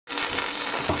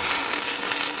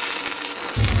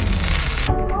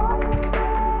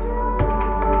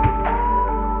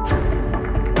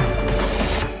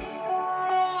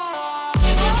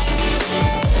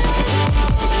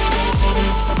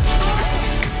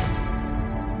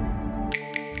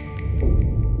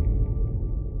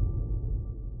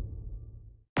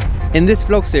In this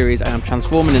vlog series, I am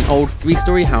transforming an old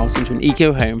 3-story house into an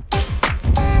eco home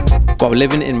while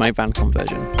living in my van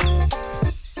conversion.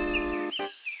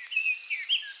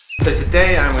 So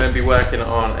today I'm going to be working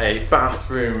on a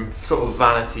bathroom sort of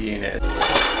vanity unit.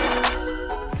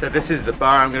 So this is the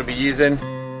bar I'm going to be using.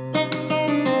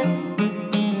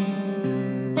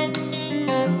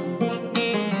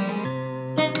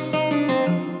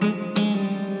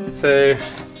 So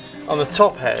on the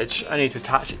top edge, I need to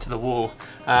attach it to the wall.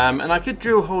 And I could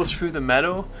drill holes through the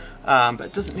metal, but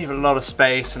it doesn't leave a lot of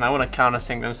space and I want to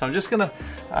countersink them. So I'm just going to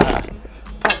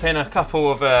pop in a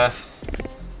couple of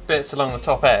bits along the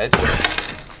top edge.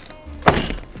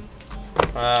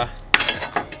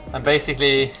 And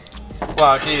basically what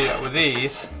I'll do with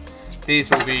these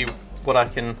will be what I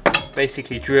can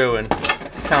basically drill and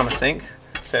countersink.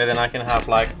 So then I can have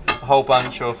like a whole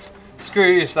bunch of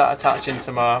screws that attach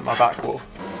into my back wall.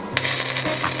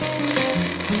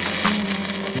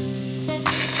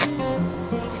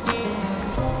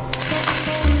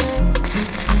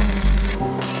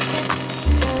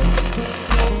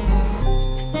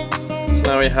 So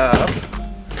now we have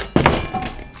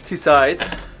two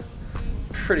sides,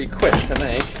 pretty quick to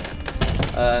make.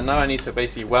 Now I need to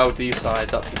basically weld these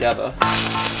sides up together.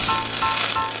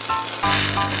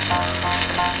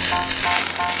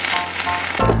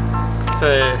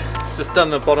 So just done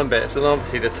the bottom bits, and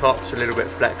obviously the tops are a little bit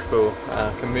flexible,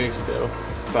 can move still,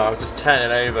 but I'll just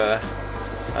turn it over.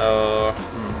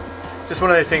 Just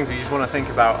one of those things where you just want to think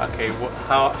about, okay,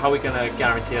 how are we going to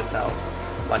guarantee ourselves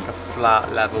like a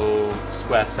flat, level,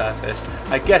 square surface?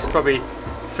 I guess probably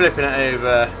flipping it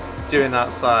over, doing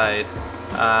that side,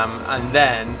 and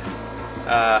then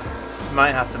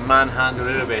might have to manhandle a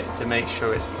little bit to make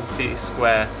sure it's completely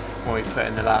square when we put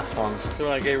in the last ones. So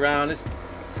when I go round, it's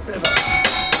a bit of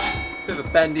a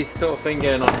bendy sort of thing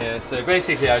going on here. So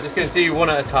basically I'm just going to do one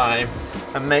at a time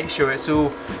and make sure it's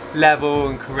all level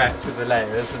and correct with the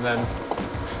layers, and then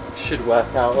it should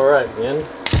work out alright in the end.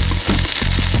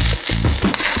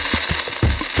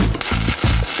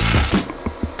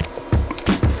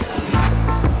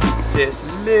 See, it's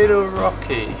a little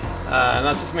rocky, and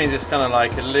that just means it's kind of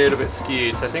like a little bit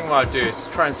skewed. So I think what I'll do is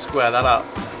just try and square that up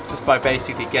just by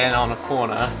basically getting on a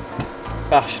corner,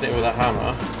 bashing it with a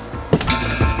hammer.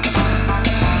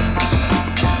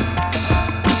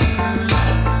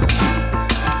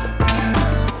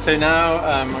 So now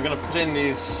I'm going to put in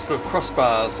these sort of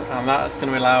crossbars, and that's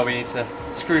going to allow me to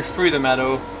screw through the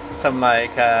metal some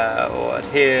like or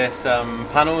adhere some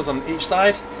panels on each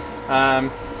side.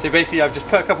 So basically I've just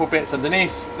put a couple bits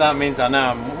underneath. That means I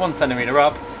now I'm 1 centimetre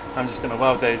up. I'm just going to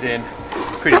weld those in,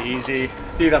 pretty easy.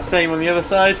 Do that same on the other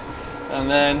side, and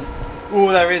then all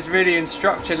there is really in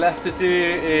structure left to do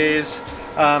is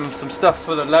some stuff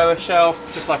for the lower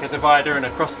shelf, just like a divider and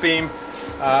a cross beam.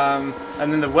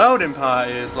 And then the welding part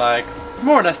is like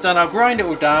more or less done. I'll grind it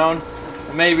all down.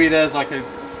 Maybe there's like a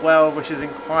weld which isn't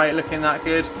quite looking that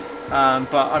good,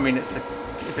 but I mean it's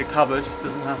a cupboard, it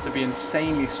doesn't have to be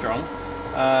insanely strong.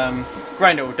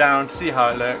 Grind it all down, see how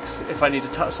it looks. If I need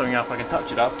to touch something up, I can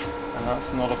touch it up, and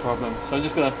that's not a problem. So I'm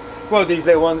just going to weld these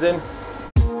little ones in.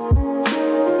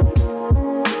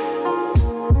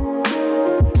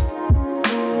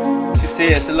 You see,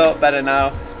 it's a lot better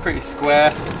now. It's pretty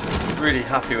square. Really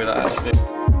happy with that actually.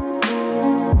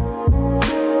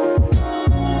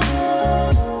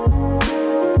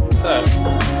 So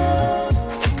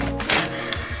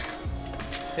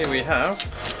here we have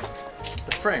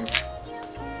the frame.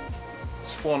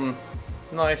 Just one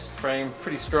nice frame,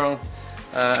 pretty strong,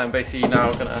 and basically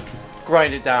now we're gonna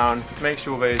grind it down, make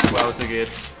sure those welds are good,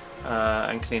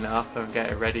 and clean it up and get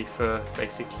it ready for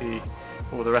basically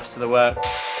all the rest of the work.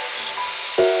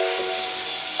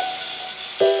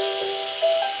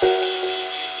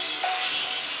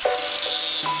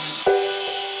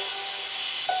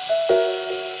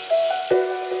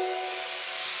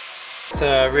 So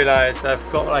I realised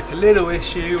I've got like a little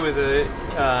issue with the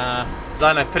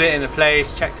design. I put it into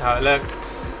place, checked how it looked,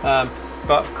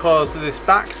 but because of this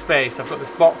back space, I've got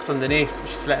this box underneath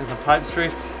which is letting some pipes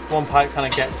through. One pipe kind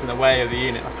of gets in the way of the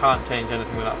unit. I can't change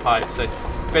anything with that pipe. So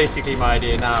basically my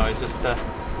idea now is just to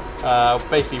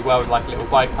basically weld like a little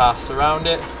bypass around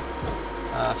it.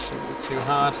 Shouldn't be too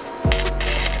hard.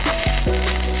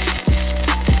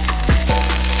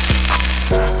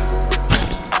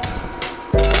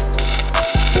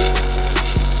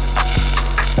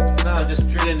 Just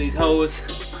drill in these holes.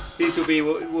 These will be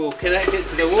what will connect it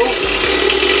to the wall.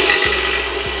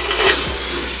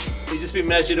 They've just been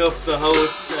measured off the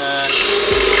holes.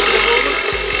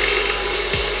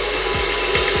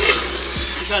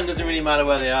 It doesn't really matter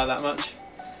where they are that much.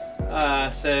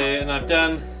 And I've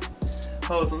done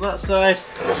holes on that side,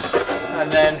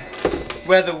 and then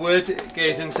where the wood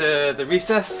goes into the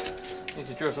recess, I need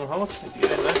to drill some holes. Need to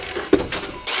get in there.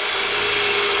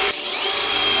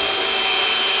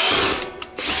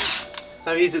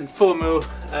 I'm using 4mm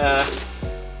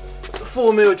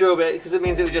drill bit because it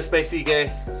means it will just basically go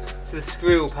so the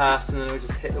screw will pass and then it will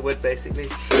just hit the wood basically.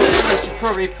 I should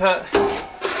probably put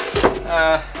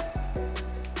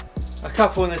a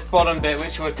couple in this bottom bit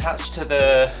which will attach to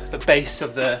the base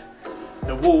of the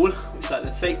wall, which is like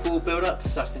the fake wall build up,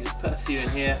 so I can just put a few in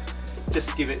here, just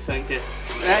to give it something to, an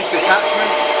extra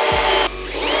attachment.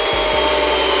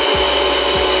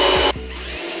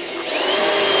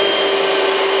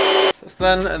 That's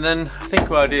done, and then I think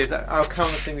what I'll do is I'll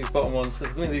countersink these bottom ones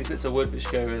because I think these bits of wood which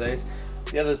go over those.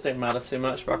 The others don't matter so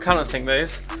much, but I'll countersink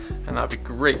those and that'll be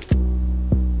great.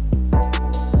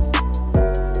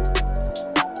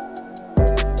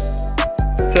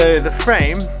 So the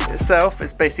frame itself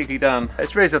is basically done.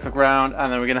 It's raised off the ground,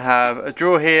 and then we're going to have a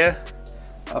drawer here,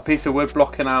 a piece of wood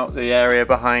blocking out the area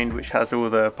behind which has all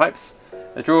the pipes,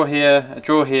 a drawer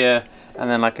here, and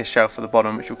then like a shelf at the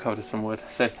bottom which will cover some wood.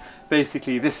 So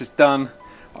basically this is done.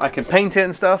 I can paint it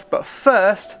and stuff, but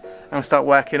first I'm going to start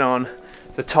working on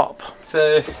the top.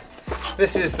 So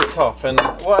this is the top, and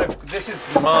this is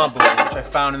marble which I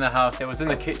found in the house. It was in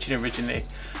the kitchen originally,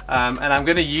 and I'm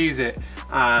going to use it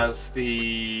as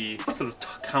the sort of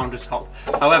countertop.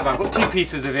 However, I've got two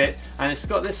pieces of it and it's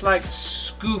got this like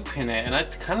scoop in it, and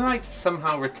I'd kind of like to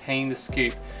somehow retain the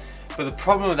scoop. But the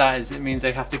problem with that is it means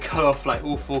I have to cut off like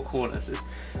all four corners. It's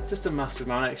just a massive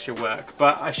amount of extra work,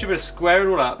 but I should be able to square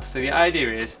it all up. So the idea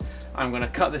is I'm going to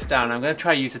cut this down. I'm going to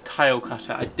try to use a tile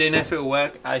cutter. I don't know if it will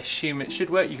work. I assume it should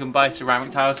work. You can buy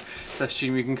ceramic tiles, so I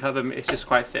assume you can cut them. It's just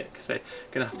quite thick, so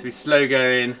going to have to be slow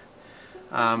going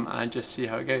and just see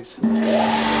how it goes. So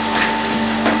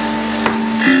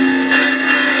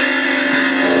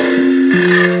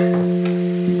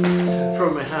the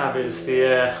problem I have is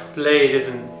the blade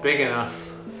isn't big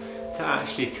enough to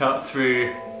actually cut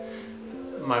through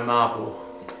my marble.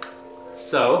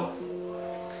 So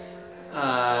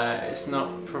it's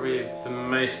not probably the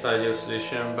most ideal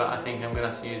solution, but I think I'm going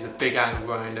to have to use a big angle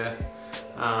grinder,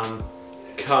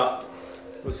 cut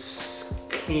as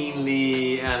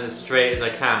cleanly and as straight as I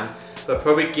can, but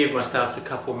probably give myself a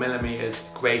couple millimeters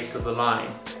grace of the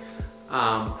line,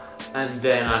 and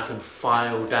then I can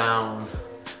file down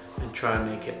and try and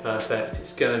make it perfect.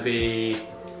 It's going to be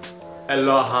a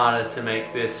lot harder to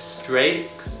make this straight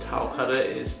because the tile cutter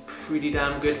is pretty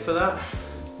damn good for that,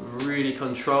 really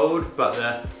controlled, but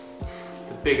the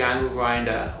big angle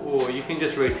grinder, or you can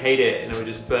just rotate it and it will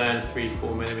just burn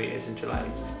 3-4 millimeters into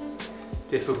like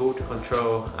difficult to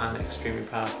control and extremely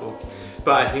powerful.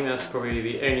 But I think that's probably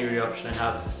the only real option I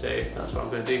have, so that's what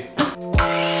I'm going to do.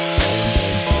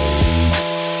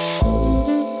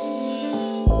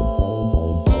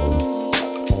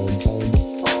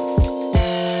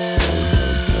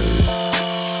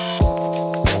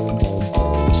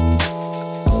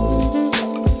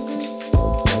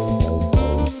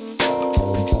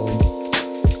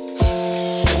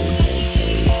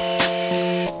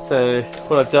 So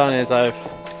what I've done is I've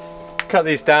cut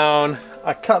these down.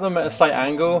 I cut them at a slight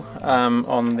angle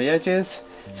on the edges.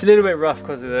 It's a little bit rough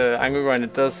because the angle grinder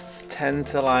does tend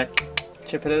to like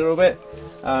chip it a little bit.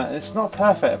 It's not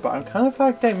perfect, but I'm kind of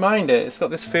like don't mind it. It's got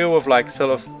this feel of like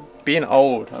sort of being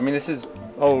old. I mean, this is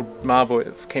old marble.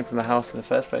 It came from the house in the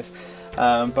first place.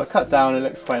 But cut down, it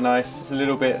looks quite nice. It's a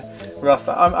little bit rough.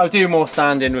 I'll do more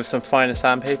sanding with some finer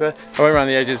sandpaper. I went around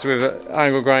the edges with an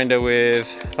angle grinder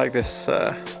with like this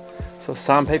sort of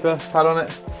sandpaper pad on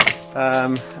it,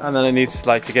 and then it needs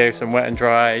like to go some wet and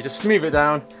dry, just smooth it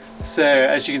down. So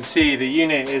as you can see, the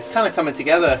unit is kind of coming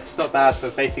together. It's not bad for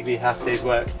basically half a day's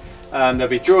work. There'll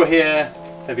be a drawer here,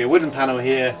 there'll be a wooden panel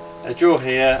here, a drawer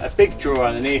here, a big drawer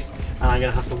underneath, and I'm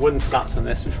going to have some wooden slats on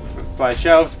this which will provide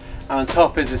shelves, and on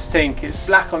top is a sink. It's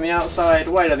black on the outside,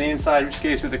 white on the inside, which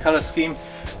goes with the colour scheme,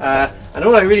 and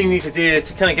all I really need to do is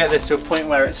to kind of get this to a point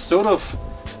where it's sort of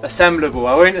assemblable.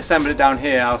 I won't assemble it down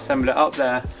here, I'll assemble it up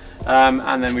there,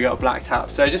 and then we got a black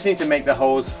tap. So I just need to make the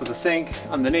holes for the sink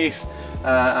underneath,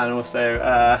 and also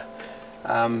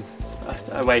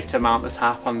a way to mount the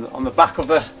tap on the back of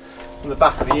the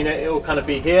unit. It will kind of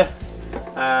be here,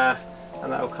 and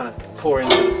that will kind of pour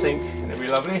into the sink, and it'll be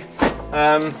lovely.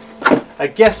 I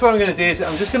guess what I'm going to do is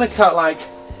I'm just going to cut like,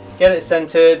 get it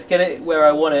centered, get it where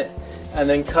I want it, and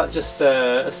then cut just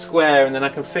a square, and then I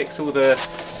can fix all the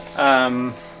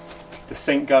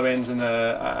sink gubbins and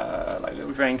the like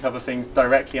little drain cover things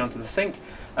directly onto the sink,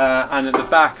 and at the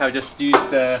back I just used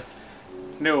the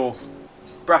little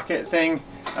bracket thing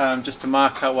just to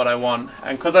mark out what I want.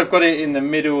 And because I've got it in the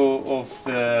middle of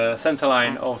the center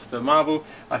line of the marble,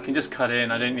 I can just cut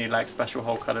in. I don't need like special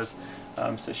hole cutters,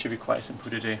 so it should be quite simple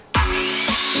to do.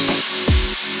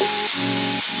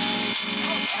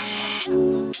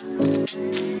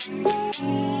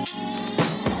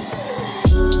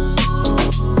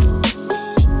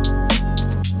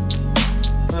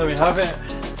 There we have it.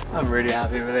 I'm really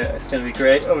happy with it. It's going to be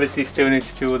great. Obviously still need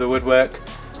to do all the woodwork,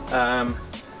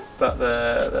 but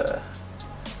the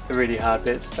really hard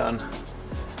bit's done.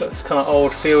 It's got this kind of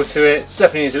old feel to it.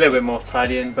 Definitely needs a little bit more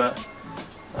tidying, but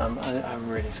I'm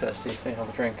really thirsty, so I'll have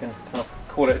a drink and kind of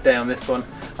call it a day on this one.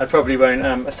 I probably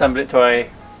won't assemble it till I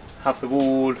have the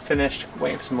wall finished,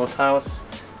 waiting for some more tiles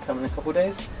coming in a couple of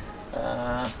days.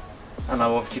 And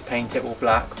I'll obviously paint it all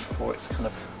black before it's kind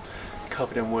of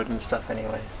covered in wood and stuff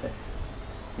anyway. So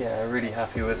yeah, really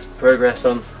happy with progress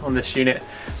on this unit.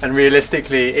 And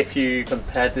realistically, if you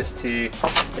compared this to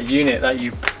a unit that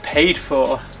you paid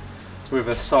for with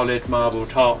a solid marble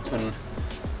top and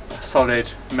a solid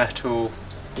metal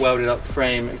welded up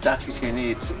frame exactly to your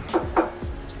needs,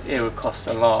 it would cost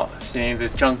a lot. So, you know,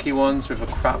 the junky ones with a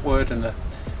crap wood and the,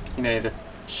 you know, the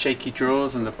shaky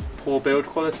drawers and the poor build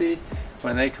quality,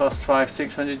 when they cost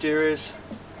 500–600 euros,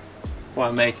 what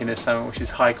I'm making is something which is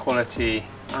high quality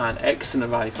and excellent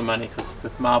value for money, because the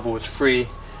marble was free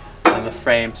and the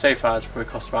frame so far has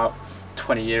probably cost about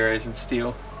 20 euros in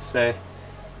steel. So,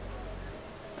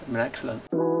 I mean, excellent.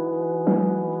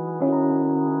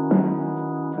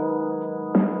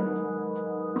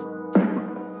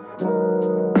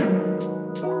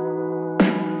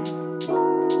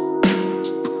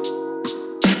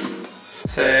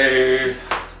 So,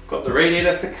 got the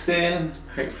radiator fixed in,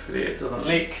 hopefully it doesn't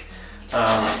leak.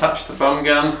 Attached the bum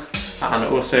gun and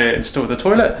also installed the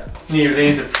toilet. Neither of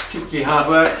these are particularly hard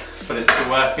work, but it's still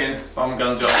working. Bum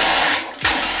gun's got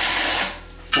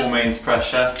 4 mains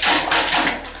pressure.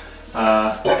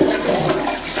 And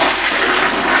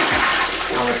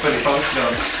we're fully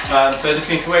functional. So I just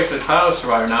need to wait for the tiles to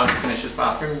arrive now to finish this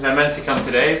bathroom. They're meant to come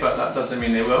today, but that doesn't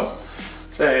mean they will.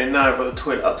 So now I've got the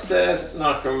toilet upstairs,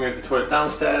 now I can remove the toilet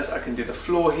downstairs, I can do the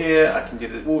floor here, I can do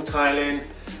the wall tiling,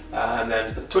 and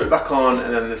then put the toilet back on,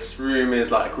 and then this room is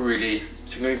like really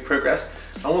significant progress.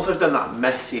 And once I've done that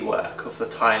messy work of the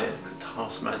tiling, because the tile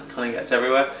cement kind of gets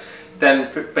everywhere,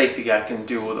 then basically I can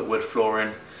do all the wood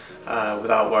flooring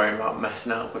without worrying about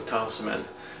messing up with tile cement.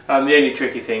 The only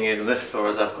tricky thing is on this floor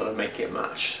is I've got to make it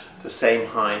match the same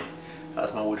height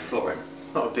as my wood flooring.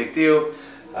 It's not a big deal.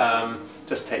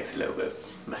 Just takes a little bit of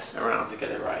messing around to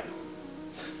get it right.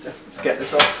 So let's get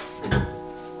this off.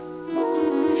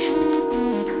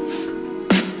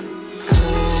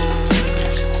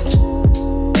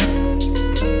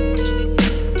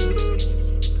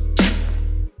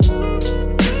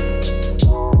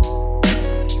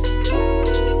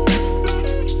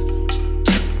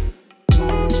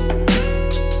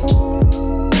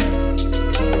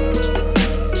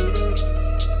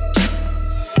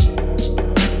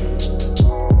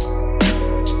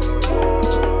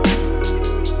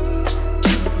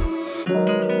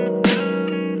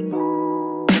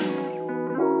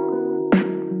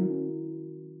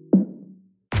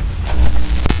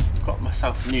 Got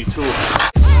myself a new tool.